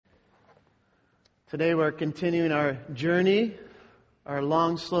Today we're continuing our journey, our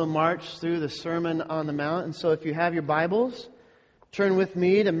long, slow march through the Sermon on the Mount. And so if you have your Bibles, turn with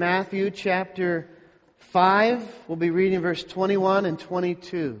me to Matthew chapter 5. We'll be reading verse 21 and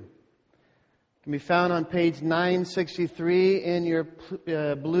 22. It can be found on page 963 in your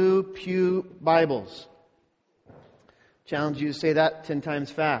blue pew Bibles. Challenge you to say that 10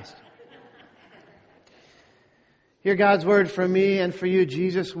 times fast. Hear God's word from me and for you,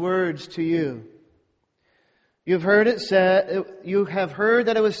 Jesus' words to you. You have heard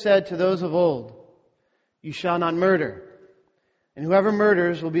that it was said to those of old, "You shall not murder, and whoever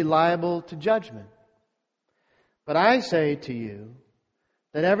murders will be liable to judgment." But I say to you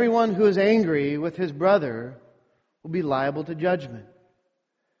that everyone who is angry with his brother will be liable to judgment.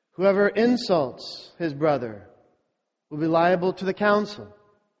 Whoever insults his brother will be liable to the council.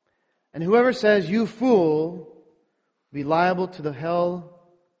 And whoever says, "You fool," will be liable to the hell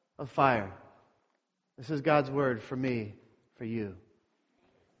of fire. This is God's word for me, for you.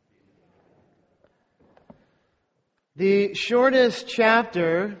 The shortest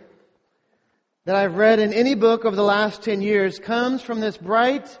chapter that I've read in any book over the last 10 years comes from this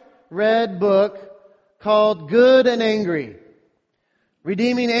bright red book called Good and Angry.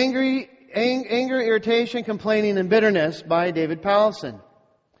 Redeeming Anger, Irritation, Complaining, and Bitterness by David Powlison.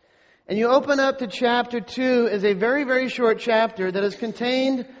 And you open up to chapter 2 is a very, very short chapter that is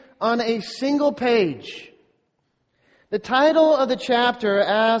contained on a single page. The title of the chapter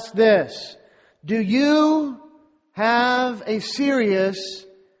asks this: do you have a serious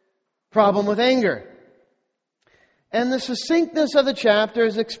problem with anger? And the succinctness of the chapter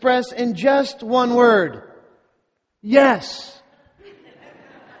is expressed in just one word: yes.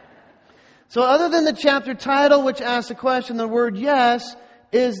 So other than the chapter title, which asks the question, the word yes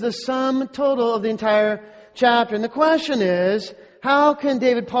is the sum total of the entire chapter. And the question is, how can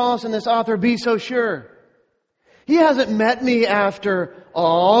David Powlison, this author, be so sure? He hasn't met me after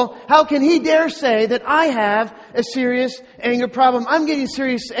all. How can he dare say that I have a serious anger problem? I'm getting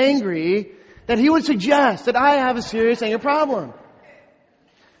serious angry that he would suggest that I have a serious anger problem.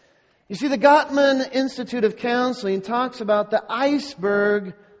 You see, the Gottman Institute of Counseling talks about the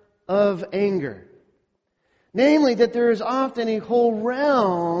iceberg of anger. Namely, that there is often a whole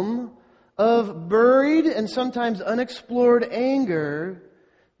realm of buried and sometimes unexplored anger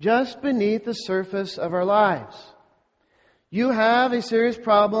just beneath the surface of our lives. You have a serious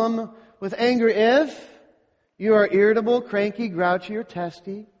problem with anger if you are irritable, cranky, grouchy, or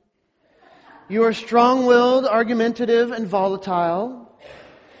testy. You are strong-willed, argumentative, and volatile.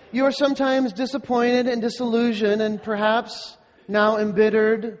 You are sometimes disappointed and disillusioned and perhaps now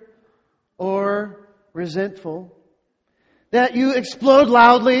embittered or resentful. That you explode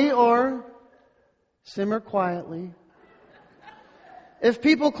loudly or simmer quietly. If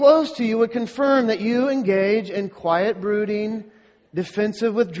people close to you would confirm that you engage in quiet brooding,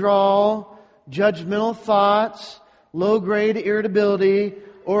 defensive withdrawal, judgmental thoughts, low-grade irritability,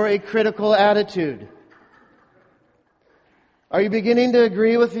 or a critical attitude. Are you beginning to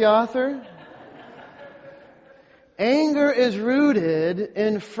agree with the author? Anger is rooted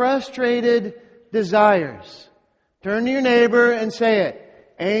in frustrated desires. Turn to your neighbor and say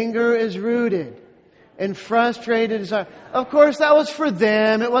it. Anger is rooted in frustrated desire. Of course, that was for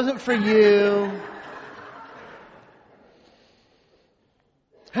them. It wasn't for you.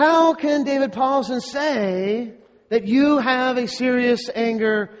 How can David Powlison say that you have a serious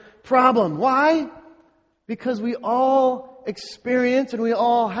anger problem? Why? Because we all experience and we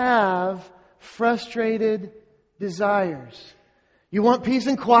all have frustrated desires. You want peace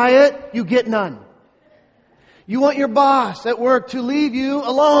and quiet, you get none. You want your boss at work to leave you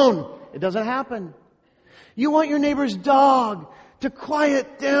alone. It doesn't happen. You want your neighbor's dog to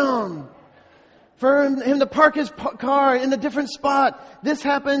quiet down, for him to park his car in a different spot. This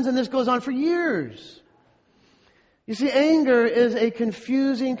happens and this goes on for years. You see, anger is a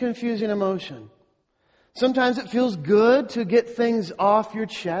confusing emotion. Sometimes it feels good to get things off your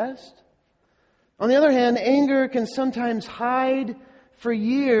chest. On the other hand, anger can sometimes hide for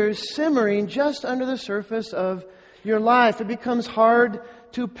years, simmering just under the surface of your life. It becomes hard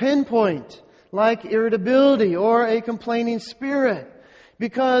to pinpoint, like irritability or a complaining spirit.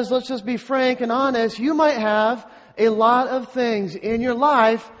 Because, let's just be frank and honest, you might have a lot of things in your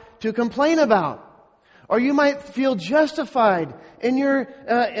life to complain about. Or you might feel justified in your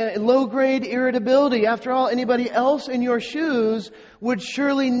low-grade irritability. After all, anybody else in your shoes would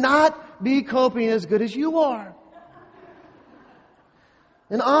surely not be coping as good as you are.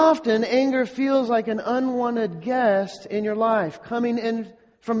 And often, anger feels like an unwanted guest in your life, coming in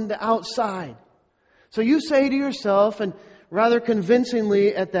from the outside. So you say to yourself, and rather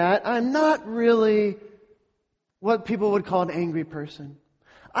convincingly at that, I'm not really what people would call an angry person.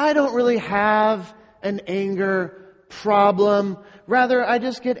 I don't really have an anger problem. Rather, I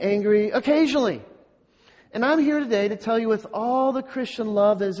just get angry occasionally. And I'm here today to tell you with all the Christian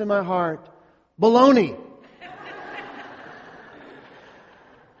love that is in my heart, baloney.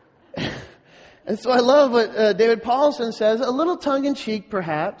 And so I love what David Paulson says, a little tongue-in-cheek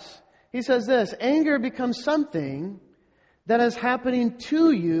perhaps. He says this, anger becomes something that is happening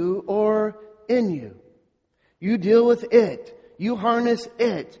to you or in you. You deal with it. You harness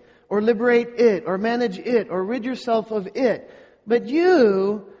it, or liberate it, or manage it, or rid yourself of it. But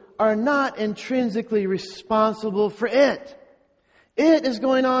you are not intrinsically responsible for it. It is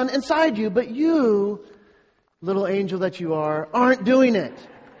going on inside you, but you, little angel that you are, aren't doing it.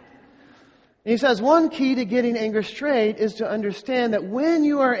 And he says one key to getting anger straight is to understand that when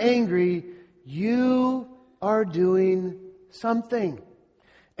you are angry, you are doing something.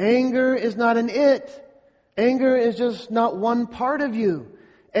 Anger is not an it. Anger is just not one part of you.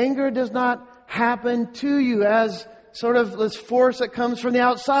 Anger does not happen to you as sort of this force that comes from the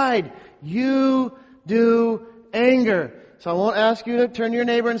outside. You do anger. So I won't ask you to turn to your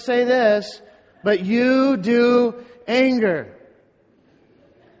neighbor and say this, but you do anger.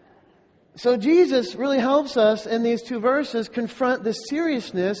 So Jesus really helps us in these two verses confront the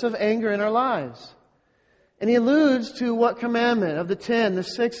seriousness of anger in our lives. And he alludes to what commandment of the 10, the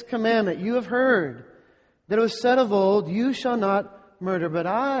 6th commandment. You have heard that it was said of old, you shall not murder, but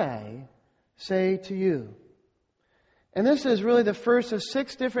I say to you. And this is really the first of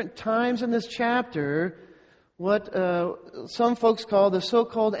 6 different times in this chapter, what some folks call the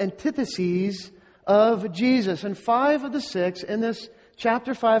so-called antitheses of Jesus. And 5 of the 6 in this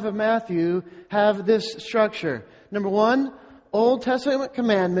chapter 5 of Matthew have this structure. Number 1, Old Testament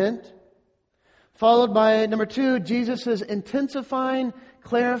commandment, followed by number 2, Jesus' intensifying,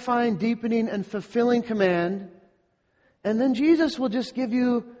 clarifying, deepening, and fulfilling command. And then Jesus will just give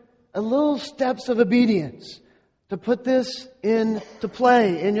you a little steps of obedience to put this into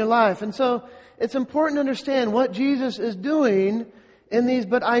play in your life. And so it's important to understand what Jesus is doing in these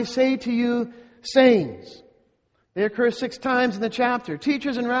 "but I say to you" sayings. They occur 6 times in the chapter.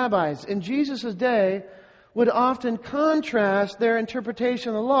 Teachers and rabbis in Jesus' day would often contrast their interpretation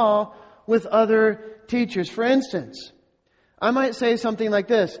of the law with other teachers. For instance, I might say something like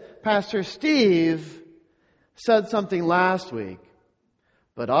this: Pastor Steve said something last week,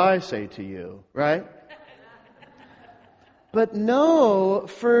 but I say to you, right? But no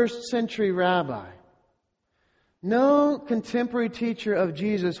first century rabbi, no contemporary teacher of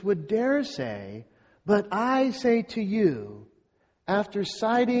Jesus would dare say, "But I say to you," after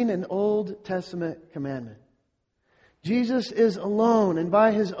citing an Old Testament commandment. Jesus is alone and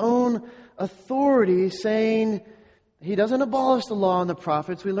by His own authority saying He doesn't abolish the law and the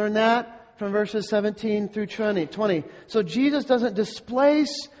prophets. We learn that from verses 17 through 20. So Jesus doesn't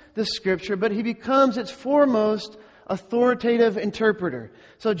displace the Scripture, but He becomes its foremost authoritative interpreter.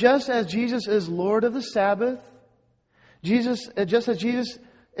 So just as Jesus is Lord of the Sabbath, just as Jesus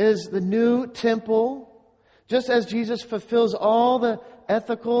is the new temple, just as Jesus fulfills all the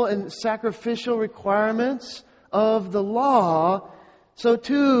ethical and sacrificial requirements of the law, so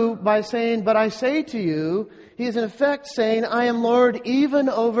too, by saying, "But I say to you," He is in effect saying, "I am Lord even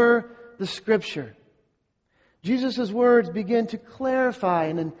over the Scripture." Jesus' words begin to clarify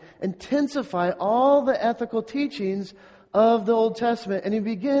and intensify all the ethical teachings of the Old Testament, and He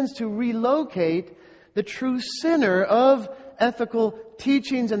begins to relocate the true center of ethical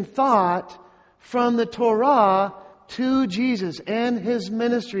teachings and thought from the Torah to Jesus and His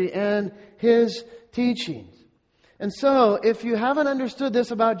ministry and His teachings. And so, if you haven't understood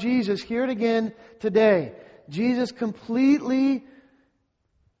this about Jesus, hear it again today. Jesus completely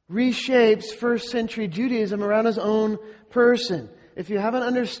reshapes first century Judaism around His own person. If you haven't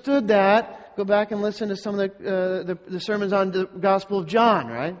understood that, go back and listen to some of the sermons on the Gospel of John,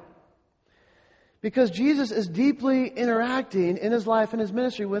 right? Because Jesus is deeply interacting in His life and His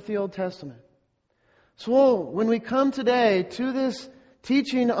ministry with the Old Testament. So when we come today to this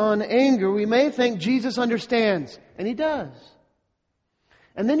teaching on anger, we may think Jesus understands, and He does.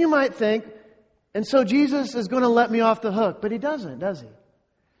 And then you might think, and so Jesus is going to let me off the hook. But He doesn't, does He?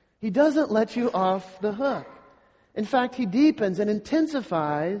 He doesn't let you off the hook. In fact, He deepens and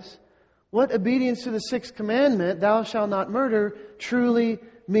intensifies what obedience to the 6th commandment, "Thou shalt not murder," truly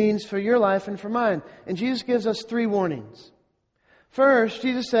means for your life and for mine. And Jesus gives us 3 warnings. First,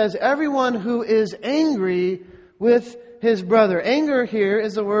 Jesus says, everyone who is angry with his brother. Anger here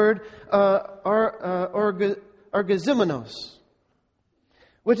is the word orgazimonos,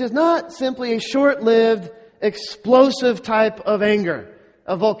 which is not simply a short-lived explosive type of anger,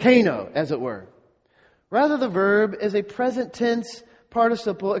 a volcano, as it were. Rather, the verb is a present tense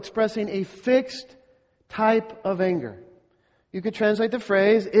participle expressing a fixed type of anger. You could translate the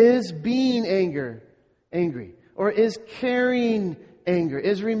phrase, is being angry, or is carrying anger,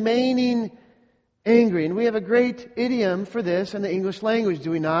 is remaining angry. And we have a great idiom for this in the English language,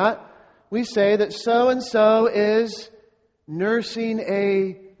 do we not? We say that so-and-so is nursing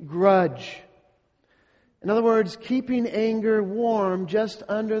a grudge. In other words, keeping anger warm just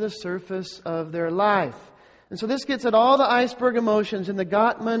under the surface of their life. And so this gets at all the iceberg emotions in the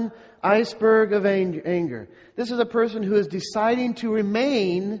Gottman iceberg of anger. This is a person who is deciding to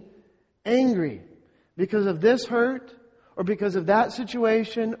remain angry because of this hurt, or because of that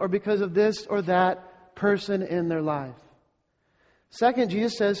situation, or because of this or that person in their life. Second,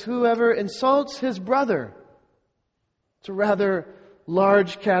 Jesus says, whoever insults his brother. It's a rather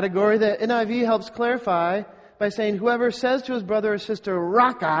large category that NIV helps clarify by saying whoever says to his brother or sister,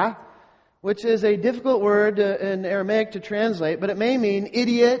 raka, which is a difficult word in Aramaic to translate, but it may mean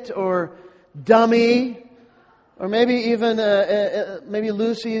idiot or dummy, or maybe even maybe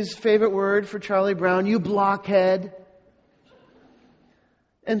Lucy's favorite word for Charlie Brown, you blockhead.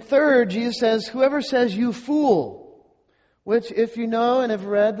 And third, Jesus says, whoever says you fool, which if you know and have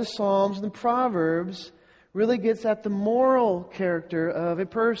read the Psalms and the Proverbs, really gets at the moral character of a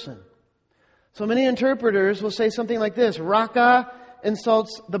person. So many interpreters will say something like this: Raka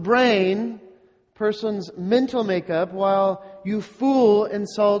insults the brain, person's mental makeup, while you fool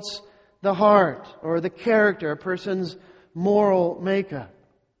insults the heart or the character, a person's moral makeup.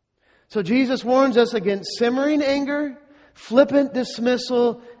 So Jesus warns us against simmering anger, flippant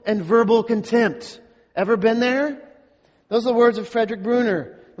dismissal, and verbal contempt. Ever been there? Those are the words of Frederick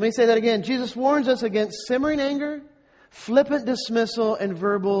Bruner. Let me say that again. Jesus warns us against simmering anger, flippant dismissal, and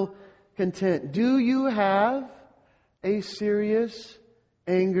verbal contempt. Do you have a serious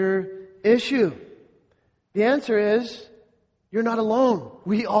anger issue? The answer is, you're not alone.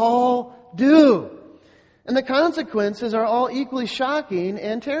 We all do. And the consequences are all equally shocking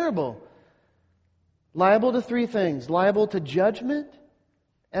and terrible. Liable to three things. Liable to judgment,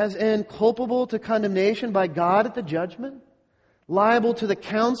 as in culpable to condemnation by God at the judgment. Liable to the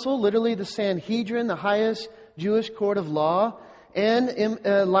council, literally the Sanhedrin, the highest Jewish court of law. And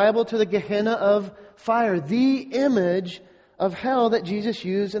liable to the Gehenna of fire, the image of hell that Jesus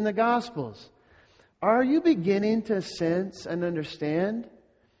used in the Gospels. Are you beginning to sense and understand,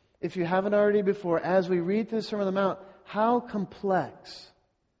 if you haven't already before, as we read through the Sermon on the Mount, how complex,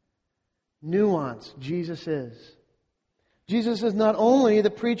 nuanced Jesus is? Jesus is not only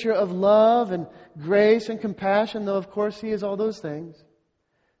the preacher of love and grace and compassion, though of course He is all those things.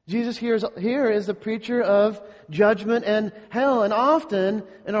 Jesus here is the preacher of judgment and hell. And often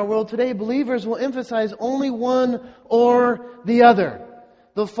in our world today, believers will emphasize only one or the other.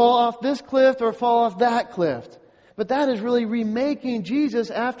 They'll fall off this cliff or fall off that cliff. But that is really remaking Jesus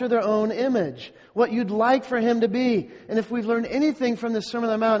after their own image, what you'd like for Him to be. And if we've learned anything from the Sermon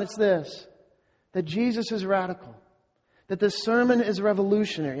on the Mount, it's this: that Jesus is radical, that the sermon is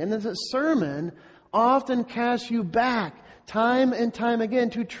revolutionary, and that the sermon often casts you back time and time again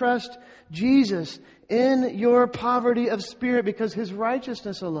to trust Jesus in your poverty of spirit, because His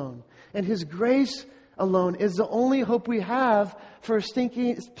righteousness alone and His grace alone is the only hope we have for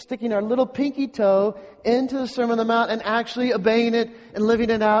sticking our little pinky toe into the Sermon on the Mount and actually obeying it and living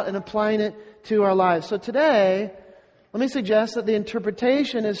it out and applying it to our lives. So today, let me suggest that the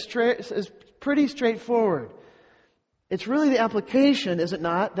interpretation is pretty straightforward. It's really the application, is it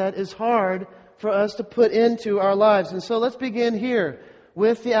not, that is hard for us to put into our lives. And so let's begin here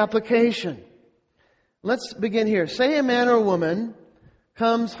with the application. Let's begin here. Say a man or a woman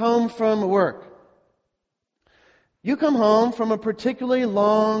comes home from work. You come home from a particularly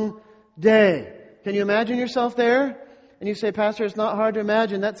long day. Can you imagine yourself there? And you say, Pastor, it's not hard to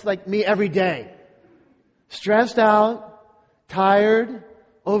imagine. That's like me every day. Stressed out, tired,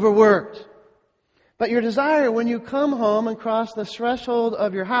 overworked. But your desire when you come home and cross the threshold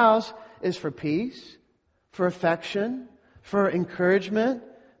of your house is for peace, for affection, for encouragement.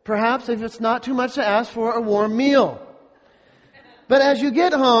 Perhaps, if it's not too much to ask for, a warm meal. But as you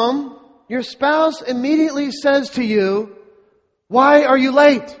get home, your spouse immediately says to you, why are you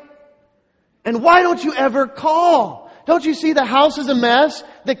late? And why don't you ever call? Don't you see the house is a mess?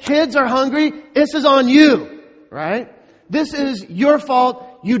 The kids are hungry. This is on you, right? This is your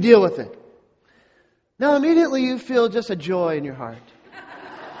fault. You deal with it. Now immediately you feel just a joy in your heart.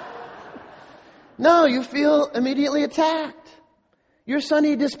 No, you feel immediately attacked. Your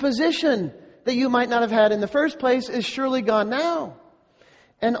sunny disposition that you might not have had in the first place is surely gone now.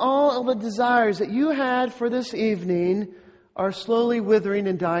 And all of the desires that you had for this evening are slowly withering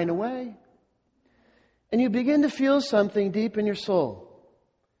and dying away. And you begin to feel something deep in your soul.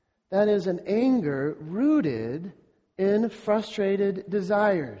 That is an anger rooted in frustrated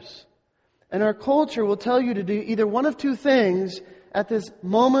desires. And our culture will tell you to do either one of two things at this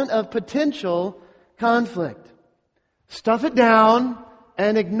moment of potential conflict. Stuff it down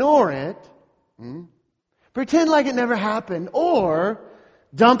and ignore it. Pretend like it never happened. Or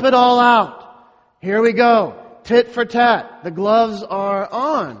dump it all out. Here we go. Tit for tat. The gloves are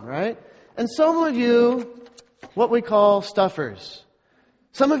on, right? And some of you, what we call stuffers.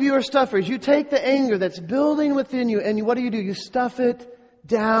 Some of you are stuffers. You take the anger that's building within you and what do? You stuff it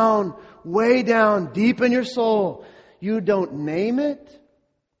down, way down, deep in your soul. You don't name it.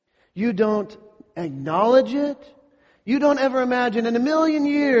 You don't acknowledge it. You don't ever imagine in a million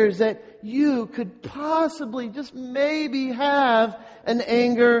years that you could possibly, just maybe have an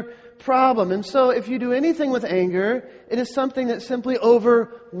anger problem. And so if you do anything with anger, it is something that simply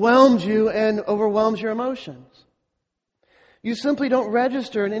overwhelms you and overwhelms your emotions. You simply don't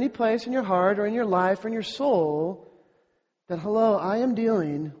register in any place in your heart or in your life or in your soul that, hello, I am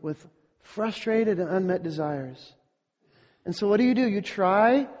dealing with frustrated and unmet desires. And so what do? You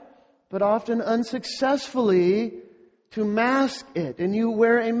try, but often unsuccessfully, to mask it. And you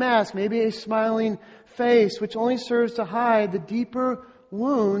wear a mask, maybe a smiling face, which only serves to hide the deeper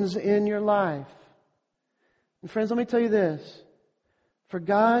wounds in your life. And friends, let me tell you this. For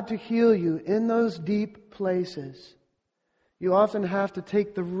God to heal you in those deep places, you often have to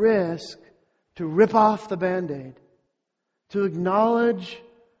take the risk to rip off the Band-Aid, to acknowledge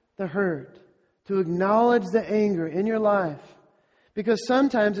the hurt, to acknowledge the anger in your life. Because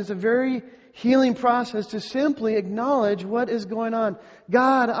sometimes it's a very healing process to simply acknowledge what is going on.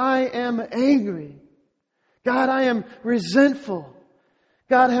 God, I am angry. God, I am resentful.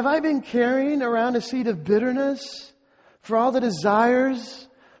 God, have I been carrying around a seed of bitterness for all the desires,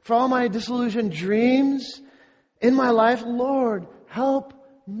 for all my disillusioned dreams in my life? Lord, help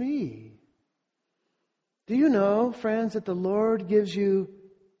me. Do you know, friends, that the Lord gives you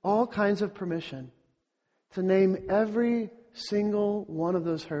all kinds of permission to name every single one of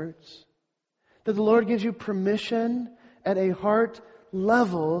those hurts? That the Lord gives you permission at a heart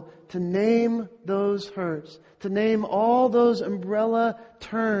level to name those hurts, to name all those umbrella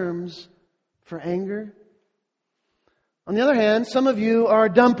terms for anger. On the other hand, some of you are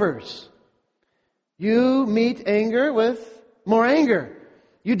dumpers. You meet anger with more anger.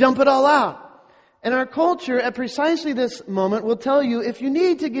 You dump it all out. And our culture at precisely this moment will tell you if you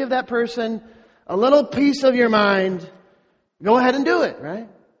need to give that person a little piece of your mind, go ahead and do it, right?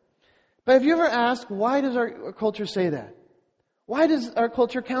 But have you ever asked, why does our culture say that? Why does our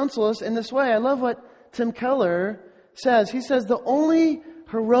culture counsel us in this way? I love what Tim Keller says. He says the only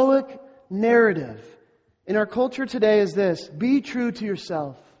heroic narrative in our culture today is this: be true to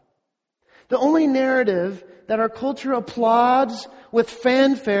yourself. The only narrative that our culture applauds with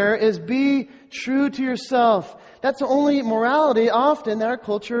fanfare is be true to yourself. That's the only morality often that our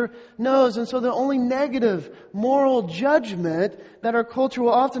culture knows. And so the only negative moral judgment that our culture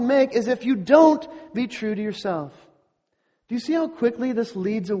will often make is if you don't be true to yourself. Do you see how quickly this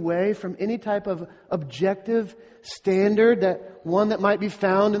leads away from any type of objective standard, that one that might be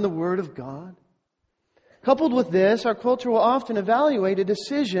found in the Word of God? Coupled with this, our culture will often evaluate a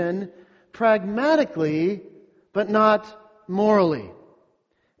decision pragmatically, but not morally.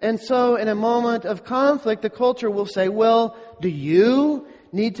 And so in a moment of conflict, the culture will say, well, do you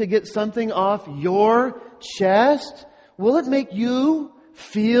need to get something off your chest? Will it make you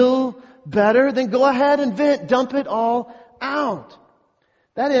feel better? Then go ahead and vent, dump it all out.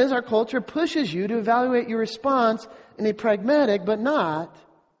 That is, our culture pushes you to evaluate your response in a pragmatic, but not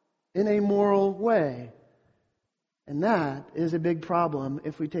in a moral way. And that is a big problem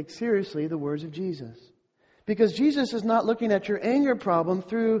if we take seriously the words of Jesus. Because Jesus is not looking at your anger problem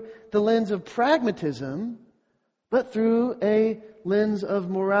through the lens of pragmatism, but through a lens of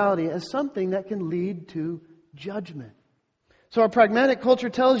morality as something that can lead to judgment. So our pragmatic culture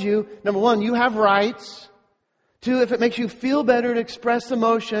tells you, number one, you have rights. Two, if it makes you feel better to express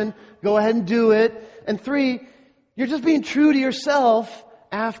emotion, go ahead and do it. And three, you're just being true to yourself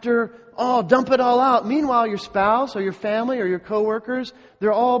after, dump it all out. Meanwhile, your spouse or your family or your coworkers,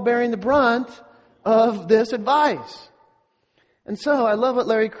 they're all bearing the brunt of this advice. And so I love what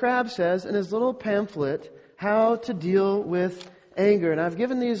Larry Crabb says in his little pamphlet, How to Deal with Anger. And I've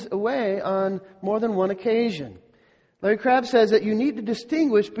given these away on more than one occasion. Larry Crabb says that you need to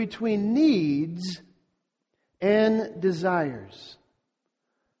distinguish between needs and desires.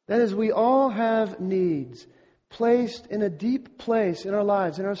 That is, we all have needs. placed in a deep place in our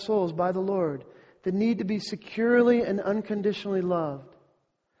lives, in our souls by the Lord, that need to be securely and unconditionally loved.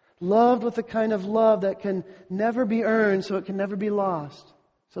 Loved with the kind of love that can never be earned, so it can never be lost.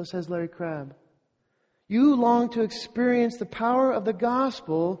 So says Larry Crabb. You long to experience the power of the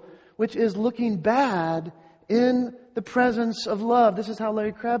gospel, which is looking bad in the presence of love. This is how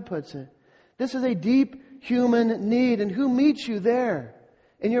Larry Crabb puts it. This is a deep human need. And who meets you there?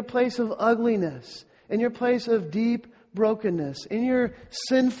 In your place of ugliness, in your place of deep brokenness, in your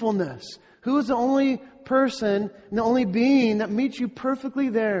sinfulness. Who is the only person and the only being that meets you perfectly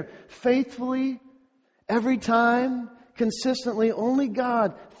there, faithfully, every time, consistently? Only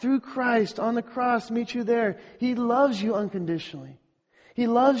God, through Christ on the cross, meets you there. He loves you unconditionally. He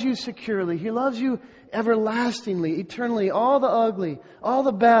loves you securely. He loves you everlastingly, eternally, all the ugly, all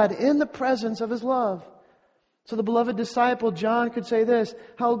the bad, in the presence of His love. So the beloved disciple, John, could say this: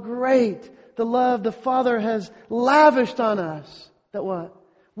 how great the love the Father has lavished on us. That what?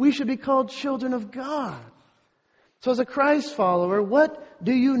 We should be called children of God. So as a Christ follower, what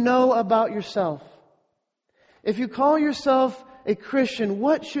do you know about yourself? If you call yourself a Christian,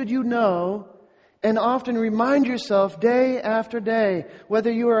 what should you know and often remind yourself day after day?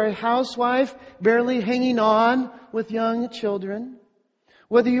 Whether you are a housewife barely hanging on with young children,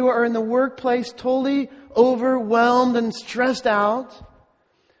 whether you are in the workplace totally overwhelmed and stressed out,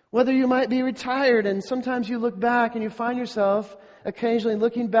 whether you might be retired and sometimes you look back and you find yourself occasionally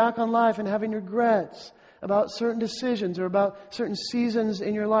looking back on life and having regrets about certain decisions or about certain seasons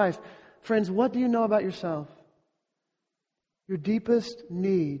in your life. Friends, what do you know about yourself? Your deepest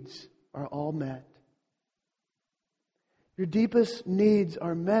needs are all met. Your deepest needs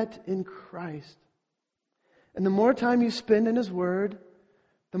are met in Christ. And the more time you spend in His Word,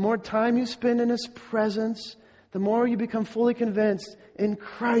 the more time you spend in His presence, the more you become fully convinced, in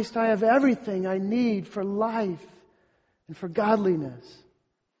Christ I have everything I need for life and for godliness.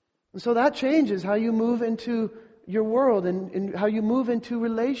 And so that changes how you move into your world and how you move into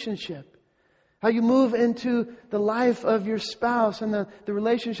relationship. How you move into the life of your spouse and the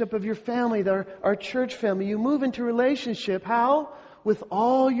relationship of your family, our church family. You move into relationship. How? With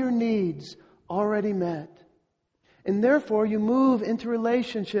all your needs already met. And therefore you move into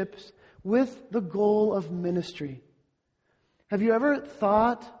relationships with the goal of ministry. Have you ever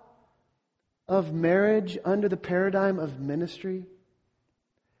thought of marriage under the paradigm of ministry?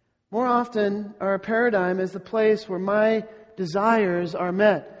 More often, our paradigm is the place where my desires are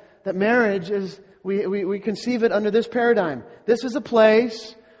met. That marriage is, we conceive it under this paradigm. This is a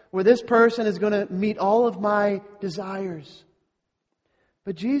place where this person is going to meet all of my desires.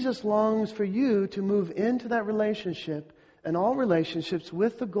 But Jesus longs for you to move into that relationship and all relationships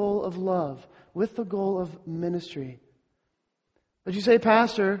with the goal of love, with the goal of ministry. But you say,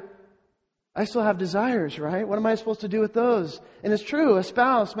 Pastor, I still have desires, right? What am I supposed to do with those? And it's true, a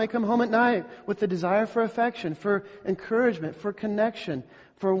spouse may come home at night with the desire for affection, for encouragement, for connection,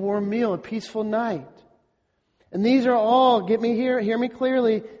 for a warm meal, a peaceful night. And these are all, hear me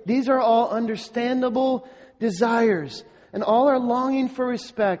clearly, these are all understandable desires. And all are longing for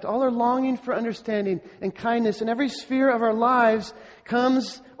respect, all are longing for understanding and kindness. And every sphere of our lives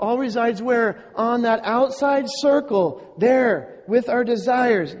all resides where? On that outside circle, there, with our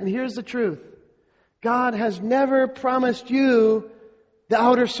desires. And here's the truth. God has never promised you the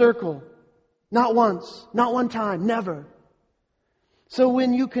outer circle. Not once, not one time, never. So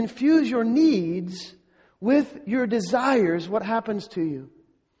when you confuse your needs with your desires, what happens to you?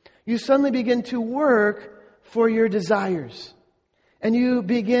 You suddenly begin to work for your desires. And you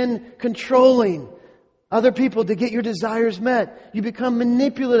begin controlling other people to get your desires met. You become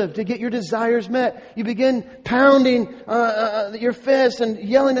manipulative to get your desires met. You begin pounding your fists and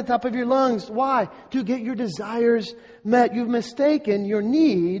yelling at the top of your lungs. Why? To get your desires met. You've mistaken your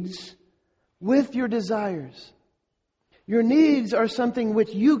needs with your desires. Your needs are something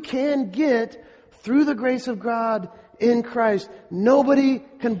which you can get through the grace of God in Christ. Nobody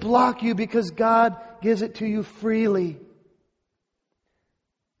can block you because God gives it to you freely.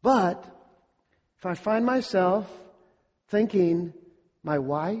 But if I find myself thinking my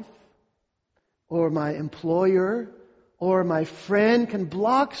wife or my employer or my friend can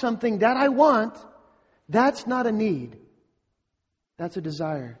block something that I want, that's not a need. That's a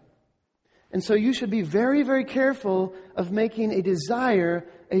desire. And so you should be very, very careful of making a desire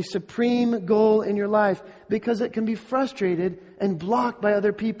a supreme goal in your life, because it can be frustrated and blocked by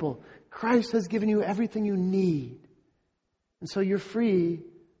other people. Christ has given you everything you need. And so you're free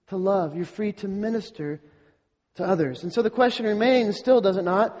to love. You're free to minister to others. And so the question remains still, does it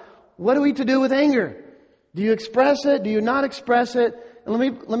not? What are we to do with anger? Do you express it? Do you not express it? And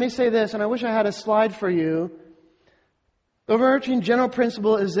let me say this, and I wish I had a slide for you. The overarching general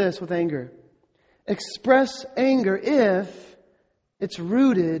principle is this with anger. Express anger if it's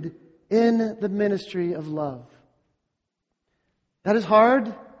rooted in the ministry of love. That is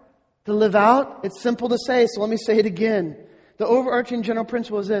hard to live out. It's simple to say, so let me say it again. The overarching general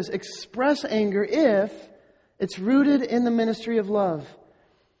principle is this. Express anger if it's rooted in the ministry of love.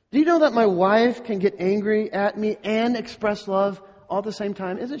 Do you know that my wife can get angry at me and express love all at the same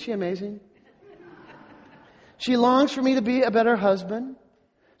time? Isn't she amazing? She longs for me to be a better husband.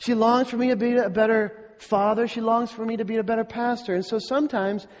 She longs for me to be a better father. She longs for me to be a better pastor. And so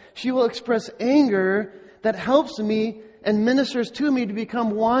sometimes she will express anger that helps me and ministers to me to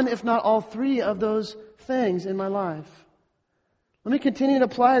become one, if not all three of those things in my life. Let me continue to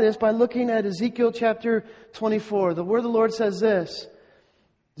apply this by looking at Ezekiel chapter 24. The word of the Lord says this.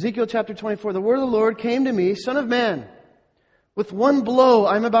 Ezekiel chapter 24. The word of the Lord came to me, Son of man, with one blow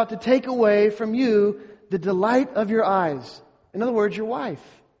I'm about to take away from you the delight of your eyes. In other words, your wife.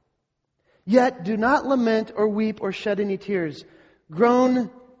 Yet do not lament or weep or shed any tears. Groan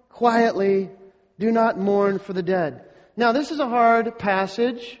quietly. Do not mourn for the dead. Now, this is a hard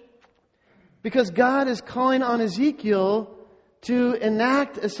passage because God is calling on Ezekiel to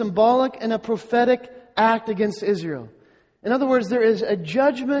enact a symbolic and a prophetic act against Israel. In other words, there is a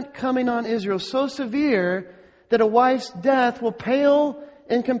judgment coming on Israel so severe that a wife's death will pale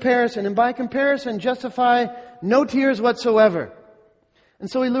in comparison, and by comparison justify no tears whatsoever. And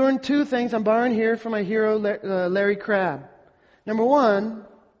so we learned two things. I'm borrowing here from my hero, Larry Crabb. Number one,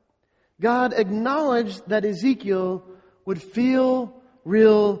 God acknowledged that Ezekiel would feel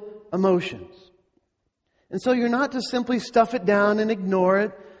real emotions. And so you're not to simply stuff it down and ignore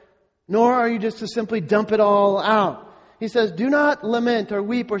it, nor are you just to simply dump it all out. He says, do not lament or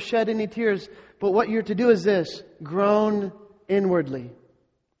weep or shed any tears, but what you're to do is this, groan inwardly.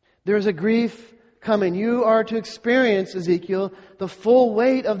 There is a grief coming. You are to experience, Ezekiel, the full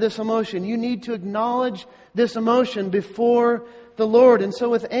weight of this emotion. You need to acknowledge this emotion before the Lord. And so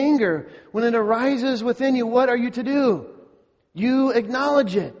with anger, when it arises within you, what are you to do? You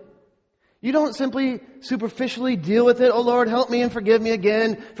acknowledge it. You don't simply superficially deal with it. Oh Lord, help me and forgive me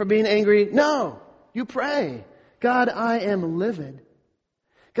again for being angry. No, you pray. God, I am livid.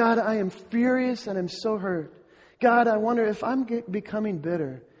 God, I am furious and I'm so hurt. God, I wonder if I'm becoming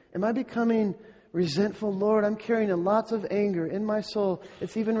bitter. Am I becoming resentful? Lord, I'm carrying lots of anger in my soul.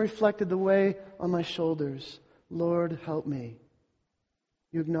 It's even reflected the way on my shoulders. Lord, help me.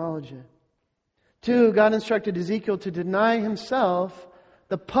 You acknowledge it. 2, God instructed Ezekiel to deny himself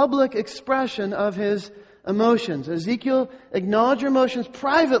the public expression of his emotions. Ezekiel, acknowledge your emotions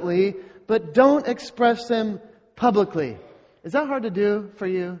privately, but don't express them publicly. Is that hard to do for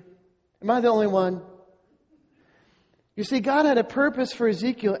you? Am I the only one? You see, God had a purpose for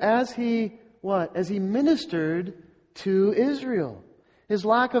Ezekiel as he ministered to Israel. His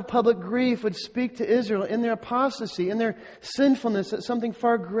lack of public grief would speak to Israel in their apostasy, in their sinfulness, that something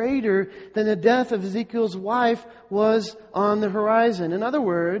far greater than the death of Ezekiel's wife was on the horizon. In other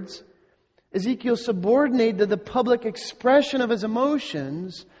words, Ezekiel subordinated the public expression of his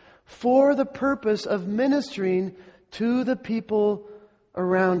emotions for the purpose of ministering to the people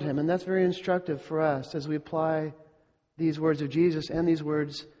around him. And that's very instructive for us as we apply these words of Jesus and these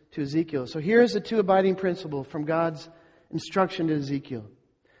words to Ezekiel. So here's the 2 abiding principles from God's instruction to Ezekiel.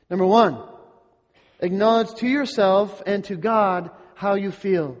 Number 1, acknowledge to yourself and to God how you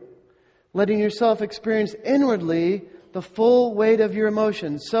feel, letting yourself experience inwardly the full weight of your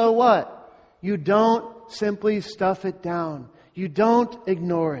emotions. So what? You don't simply stuff it down. You don't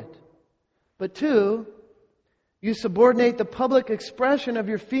ignore it. But 2, you subordinate the public expression of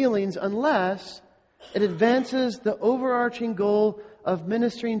your feelings unless it advances the overarching goal of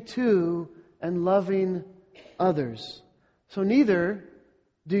ministering to and loving others. So neither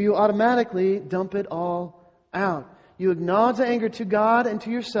do you automatically dump it all out. You acknowledge the anger to God and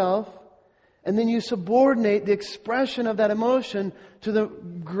to yourself, and then you subordinate the expression of that emotion to the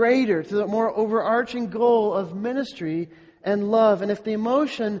greater, to the more overarching goal of ministry and love. And if the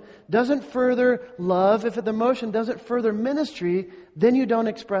emotion doesn't further love, if the emotion doesn't further ministry, then you don't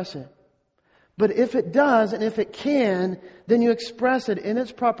express it. But if it does, and if it can, then you express it in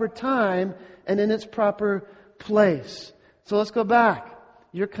its proper time and in its proper place. So let's go back.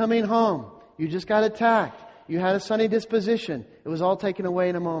 You're coming home. You just got attacked. You had a sunny disposition. It was all taken away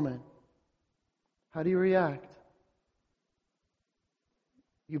in a moment. How do you react?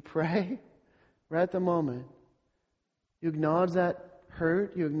 You pray right at the moment. You acknowledge that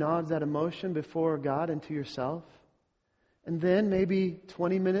hurt. You acknowledge that emotion before God and to yourself. And then maybe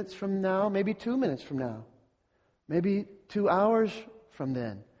 20 minutes from now, maybe 2 minutes from now, maybe 2 hours from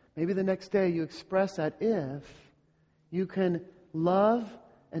then, maybe the next day you express that if you can love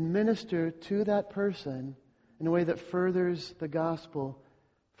and minister to that person in a way that furthers the gospel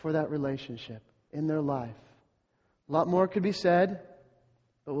for that relationship in their life. A lot more could be said,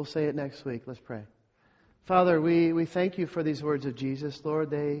 but we'll say it next week. Let's pray. Father, we thank you for these words of Jesus. Lord,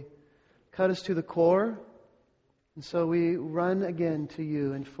 they cut us to the core. And so we run again to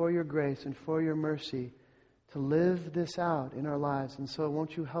you and for your grace and for your mercy to live this out in our lives. And so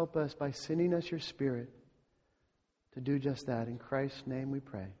won't you help us by sending us your Spirit to do just that. In Christ's name we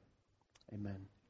pray. Amen.